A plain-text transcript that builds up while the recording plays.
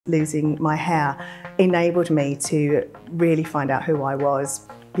Losing my hair enabled me to really find out who I was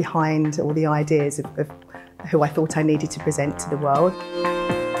behind all the ideas of who I thought I needed to present to the world.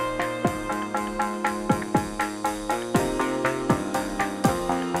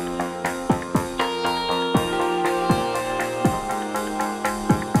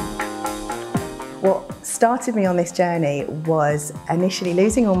 What started me on this journey was initially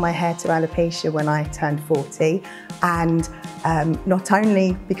losing all my hair to alopecia when I turned 40, and not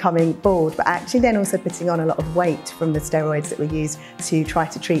only becoming bald, but actually then also putting on a lot of weight from the steroids that were used to try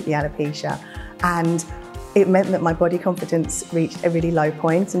to treat the alopecia. And it meant that my body confidence reached a really low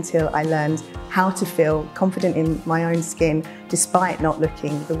point until I learned how to feel confident in my own skin despite not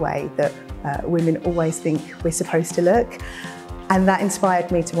looking the way that women always think we're supposed to look. And that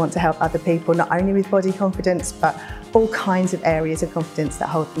inspired me to want to help other people, not only with body confidence, but all kinds of areas of confidence that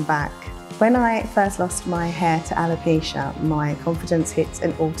hold them back. When I first lost my hair to alopecia, my confidence hit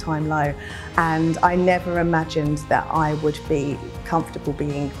an all-time low, and I never imagined that I would be comfortable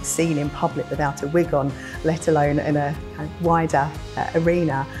being seen in public without a wig on, let alone in a kind of wider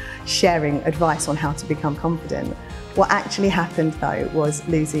arena, sharing advice on how to become confident. What actually happened though was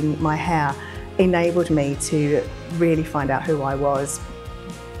losing my hair enabled me to really find out who I was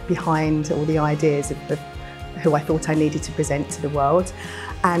behind all the ideas of who I thought I needed to present to the world.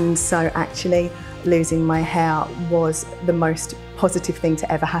 And so actually losing my hair was the most positive thing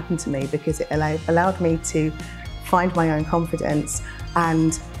to ever happen to me, because it allowed me to find my own confidence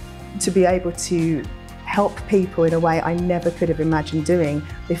and to be able to help people in a way I never could have imagined doing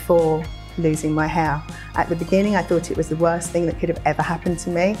before losing my hair. At the beginning I thought it was the worst thing that could have ever happened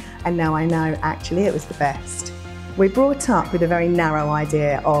to me, and now I know actually it was the best. We're brought up with a very narrow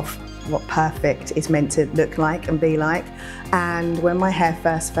idea of what perfect is meant to look like and be like, and when my hair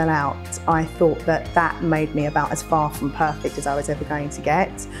first fell out I thought that that made me about as far from perfect as I was ever going to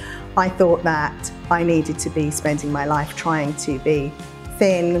get. I thought that I needed to be spending my life trying to be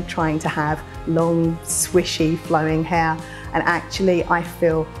thin, trying to have long, swishy, flowing hair, and actually I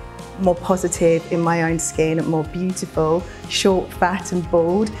feel more positive in my own skin, more beautiful, short, fat and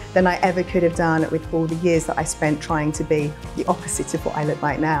bald than I ever could have done with all the years that I spent trying to be the opposite of what I look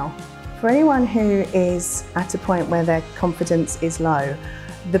like now. For anyone who is at a point where their confidence is low,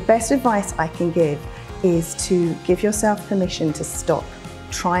 the best advice I can give is to give yourself permission to stop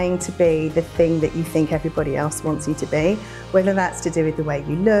trying to be the thing that you think everybody else wants you to be, whether that's to do with the way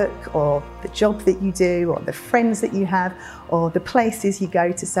you look, or the job that you do, or the friends that you have, or the places you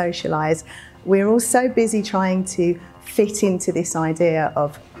go to socialise. We're all so busy trying to fit into this idea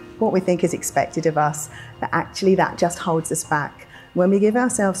of what we think is expected of us that actually that just holds us back. When we give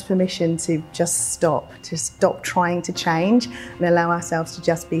ourselves permission to just stop trying to change and allow ourselves to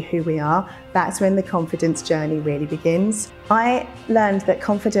just be who we are, that's when the confidence journey really begins. I learned that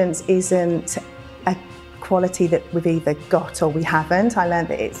confidence isn't a quality that we've either got or we haven't. I learned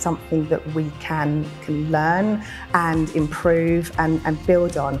that it's something that we can learn and improve and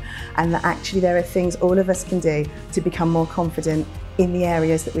build on, and that actually there are things all of us can do to become more confident in the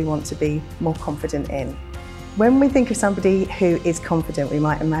areas that we want to be more confident in. When we think of somebody who is confident, we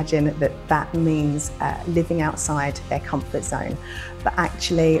might imagine that that means living outside their comfort zone. But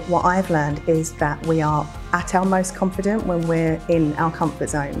actually, what I've learned is that we are at our most confident when we're in our comfort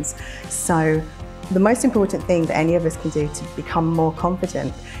zones. So the most important thing that any of us can do to become more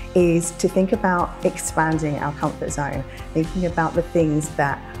confident is to think about expanding our comfort zone, thinking about the things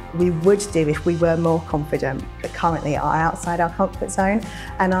that we would do if we were more confident, but currently are outside our comfort zone,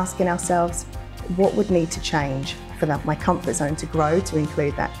 and asking ourselves, what would need to change for my comfort zone to grow to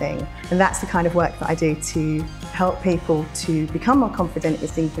include that thing? And that's the kind of work that I do to help people to become more confident,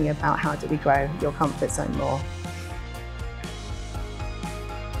 is thinking about how do we grow your comfort zone more.